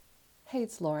Hey,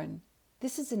 it's Lauren.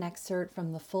 This is an excerpt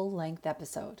from the full-length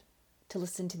episode. To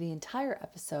listen to the entire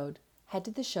episode, head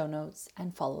to the show notes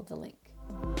and follow the link.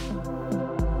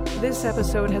 This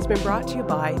episode has been brought to you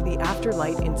by the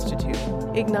Afterlight Institute.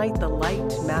 Ignite the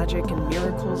light, magic, and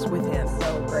miracles within.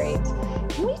 So great.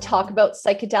 Can we talk about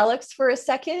psychedelics for a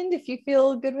second, if you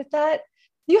feel good with that?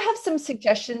 Do you have some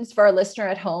suggestions for our listener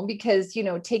at home? Because,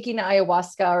 taking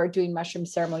ayahuasca or doing mushroom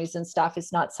ceremonies and stuff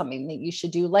is not something that you should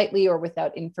do lightly or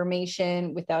without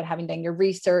information, without having done your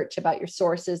research about your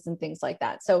sources and things like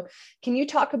that. So can you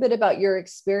talk a bit about your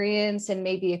experience and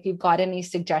maybe if you've got any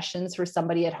suggestions for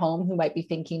somebody at home who might be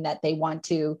thinking that they want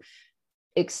to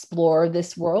explore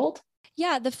this world?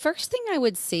 Yeah, the first thing I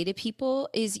would say to people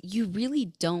is you really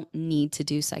don't need to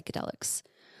do psychedelics.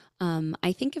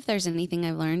 I think if there's anything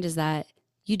I've learned is that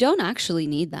you don't actually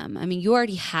need them. I mean, you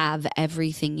already have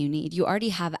everything you need. You already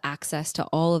have access to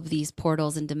all of these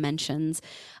portals and dimensions.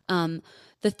 The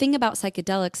thing about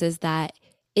psychedelics is that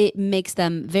it makes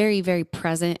them very, very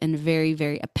present and very,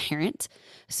 very apparent.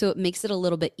 So it makes it a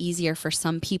little bit easier for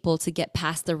some people to get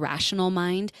past the rational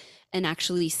mind and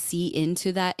actually see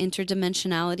into that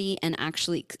interdimensionality and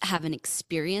actually have an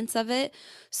experience of it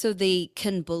so they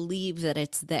can believe that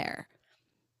it's there.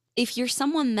 If you're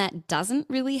someone that doesn't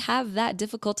really have that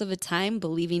difficult of a time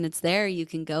believing it's there, you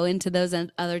can go into those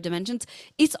other dimensions.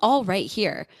 It's all right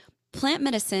here. Plant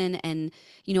medicine and,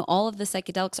 all of the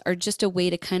psychedelics are just a way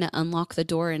to kind of unlock the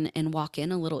door and walk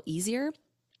in a little easier.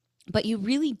 But you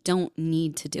really don't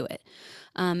need to do it.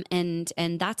 And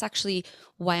that's actually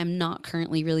why I'm not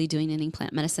currently really doing any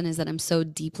plant medicine, is that I'm so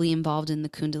deeply involved in the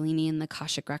Kundalini and the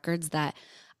Akashic records that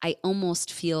I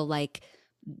almost feel like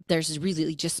there's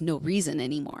really just no reason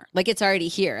anymore. Like it's already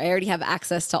here. I already have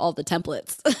access to all the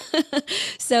templates.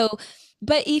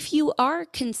 But if you are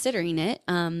considering it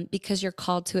because you're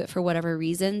called to it for whatever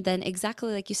reason, then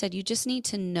exactly like you said, you just need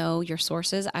to know your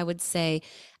sources. I would say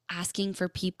asking for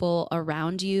people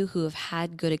around you who have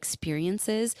had good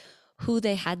experiences, who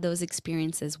they had those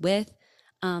experiences with.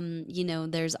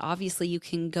 There's obviously you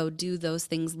can go do those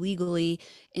things legally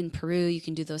in Peru. You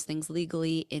can do those things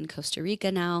legally in Costa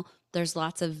Rica now. There's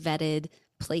lots of vetted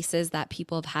places that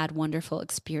people have had wonderful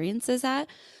experiences at.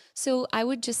 So I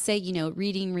would just say,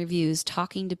 reading reviews,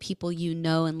 talking to people you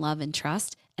know and love and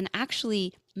trust. And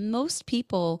actually, most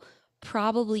people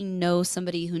probably know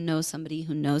somebody who knows somebody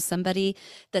who knows somebody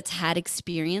that's had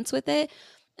experience with it.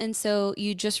 And so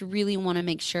you just really want to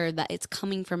make sure that it's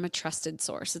coming from a trusted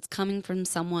source. It's coming from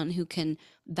someone who can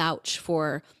vouch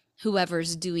for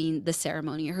whoever's doing the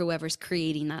ceremony or whoever's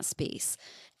creating that space.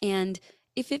 And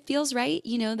if it feels right,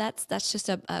 that's just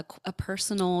a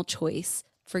personal choice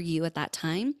for you at that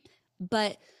time.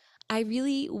 But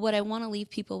what I want to leave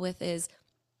people with is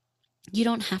you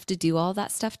don't have to do all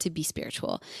that stuff to be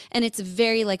spiritual. And it's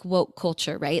very like woke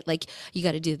culture, right? Like you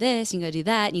got to do this, you got to do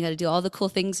that, and you got to do all the cool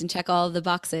things and check all of the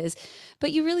boxes.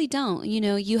 But you really don't.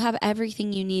 You have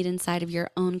everything you need inside of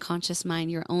your own conscious mind,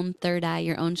 your own third eye,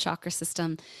 your own chakra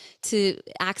system to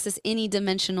access any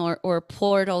dimension or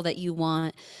portal that you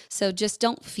want. So just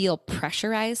don't feel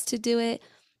pressurized to do it.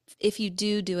 If you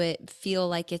do it, feel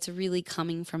like it's really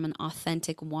coming from an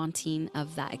authentic wanting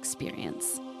of that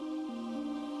experience.